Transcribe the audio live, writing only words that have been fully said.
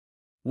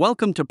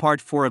Welcome to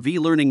Part 4 of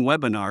e-learning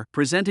webinar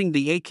presenting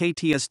the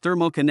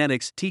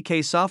AKTS-THERMOKINETICS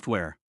TK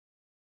software.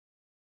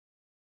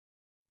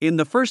 In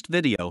the first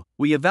video,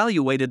 we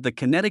evaluated the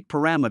kinetic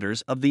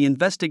parameters of the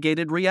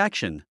investigated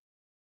reaction.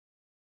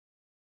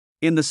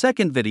 In the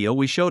second video,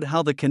 we showed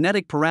how the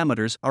kinetic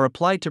parameters are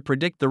applied to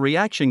predict the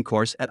reaction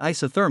course at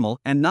isothermal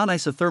and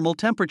non-isothermal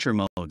temperature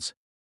modes.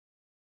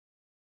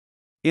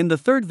 In the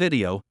third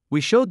video,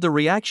 we showed the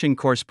reaction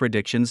course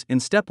predictions in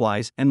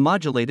stepwise and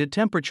modulated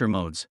temperature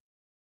modes.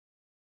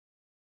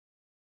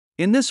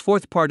 In this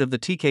fourth part of the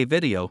TK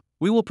video,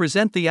 we will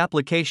present the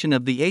application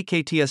of the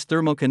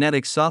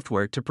AKTS-THERMOKINETICS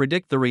software to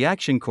predict the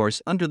reaction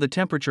course under the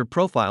temperature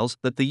profiles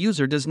that the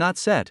user does not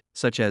set,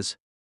 such as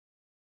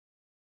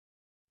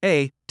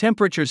A.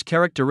 Temperatures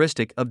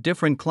characteristic of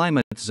different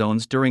climate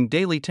zones during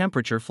daily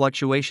temperature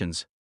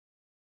fluctuations.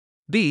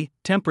 B.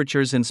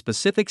 Temperatures in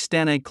specific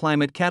STANAG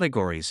climate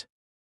categories.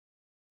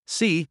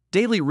 C.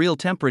 Daily real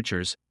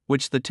temperatures,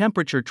 which the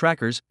temperature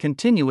trackers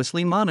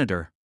continuously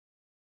monitor.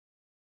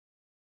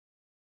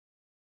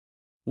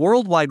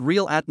 Worldwide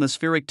real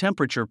atmospheric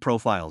temperature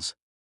profiles.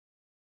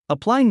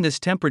 Applying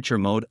this temperature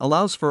mode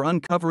allows for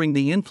uncovering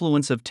the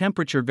influence of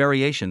temperature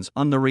variations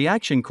on the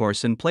reaction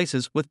course in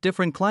places with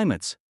different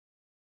climates.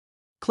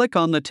 Click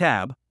on the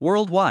tab,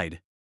 Worldwide.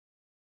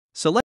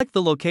 Select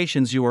the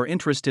locations you are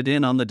interested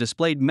in on the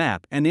displayed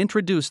map and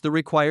introduce the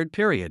required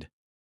period.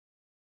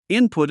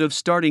 Input of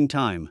starting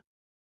time.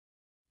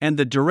 And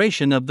the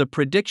duration of the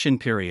prediction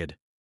period.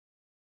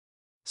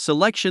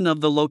 Selection of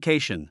the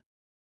location.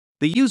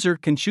 The user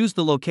can choose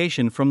the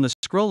location from the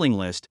scrolling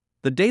list,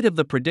 the date of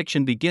the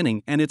prediction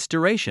beginning and its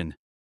duration.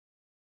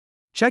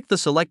 Check the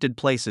selected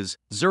places.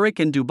 Zurich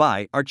and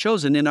Dubai are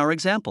chosen in our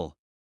example.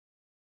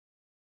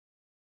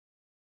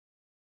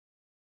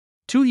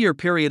 2-year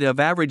period of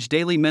average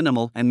daily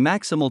minimal and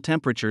maximal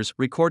temperatures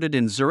recorded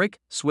in Zurich,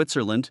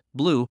 Switzerland,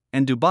 blue,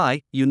 and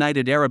Dubai,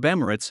 United Arab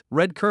Emirates,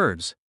 red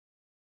curves.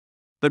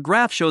 The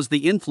graph shows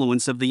the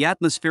influence of the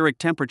atmospheric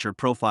temperature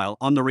profile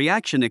on the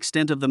reaction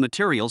extent of the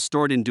material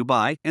stored in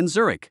Dubai and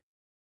Zurich.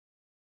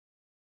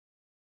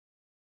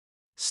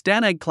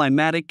 STANAG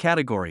climatic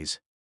categories.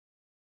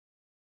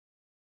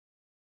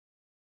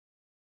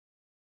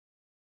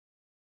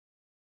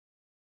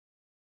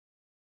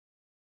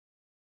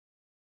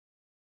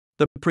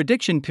 The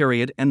prediction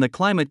period and the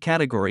climate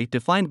category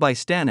defined by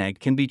STANAG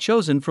can be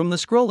chosen from the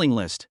scrolling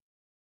list.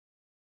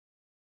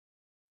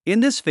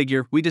 In this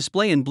figure, we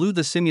display in blue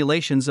the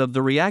simulations of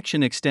the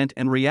reaction extent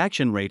and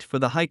reaction rate for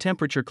the high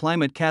temperature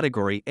climate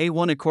category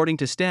A1 according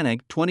to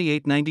STANAG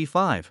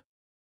 2895.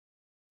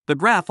 The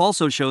graph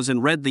also shows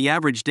in red the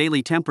average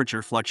daily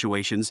temperature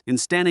fluctuations in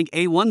STANAG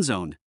A1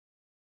 zone.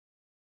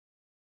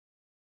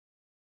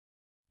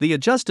 The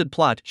adjusted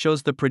plot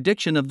shows the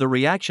prediction of the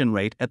reaction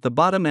rate at the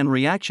bottom and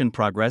reaction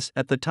progress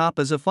at the top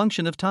as a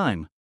function of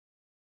time.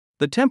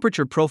 The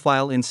temperature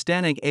profile in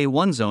STANAG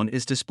A1 zone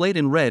is displayed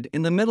in red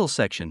in the middle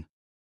section.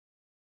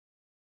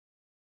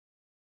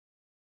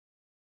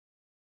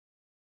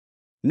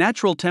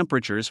 Natural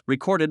temperatures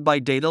recorded by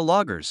data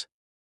loggers.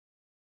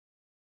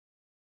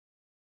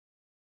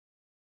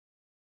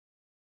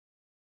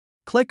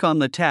 Click on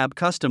the tab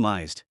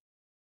Customized.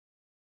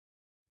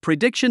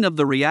 Prediction of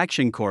the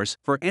reaction course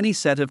for any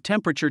set of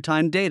temperature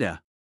time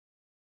data.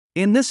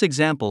 In this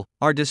example,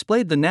 are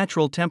displayed the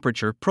natural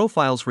temperature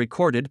profiles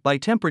recorded by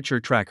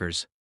temperature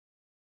trackers.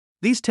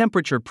 These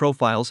temperature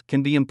profiles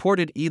can be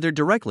imported either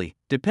directly,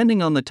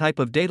 depending on the type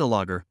of data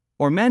logger,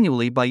 or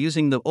manually by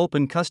using the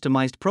Open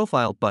Customized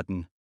Profile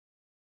button.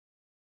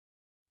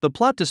 The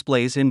plot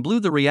displays in blue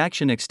the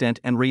reaction extent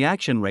and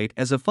reaction rate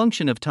as a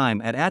function of time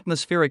at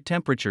atmospheric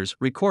temperatures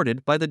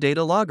recorded by the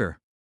data logger.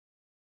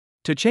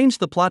 To change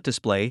the plot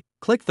display,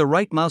 click the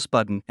right mouse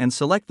button and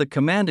select the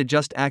command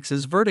Adjust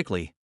Axis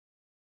vertically.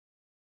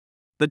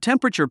 The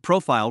temperature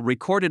profile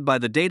recorded by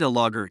the data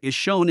logger is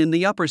shown in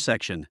the upper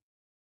section.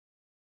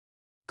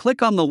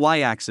 Click on the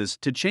y-axis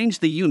to change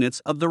the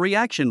units of the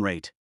reaction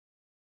rate.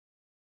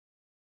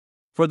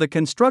 For the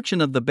construction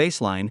of the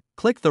baseline,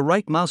 click the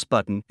right mouse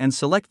button and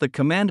select the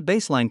command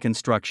Baseline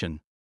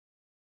Construction.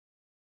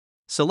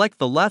 Select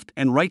the left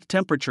and right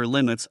temperature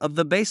limits of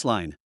the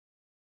baseline.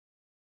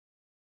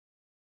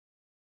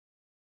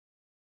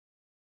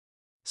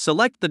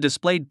 Select the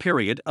displayed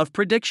period of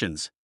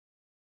predictions.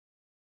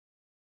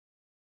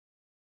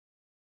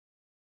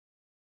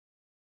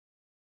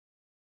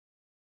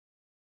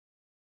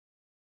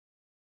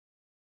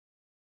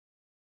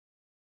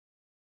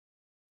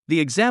 The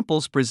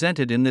examples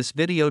presented in this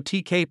video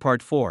TK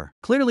Part 4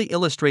 clearly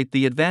illustrate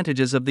the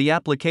advantages of the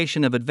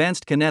application of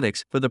advanced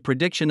kinetics for the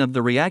prediction of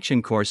the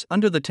reaction course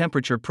under the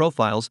temperature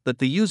profiles that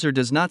the user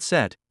does not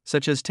set,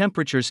 such as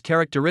temperatures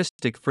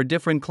characteristic for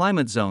different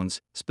climate zones,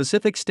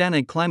 specific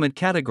STANAG climate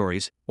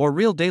categories, or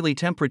real daily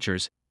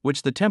temperatures,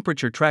 which the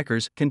temperature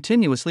trackers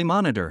continuously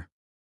monitor.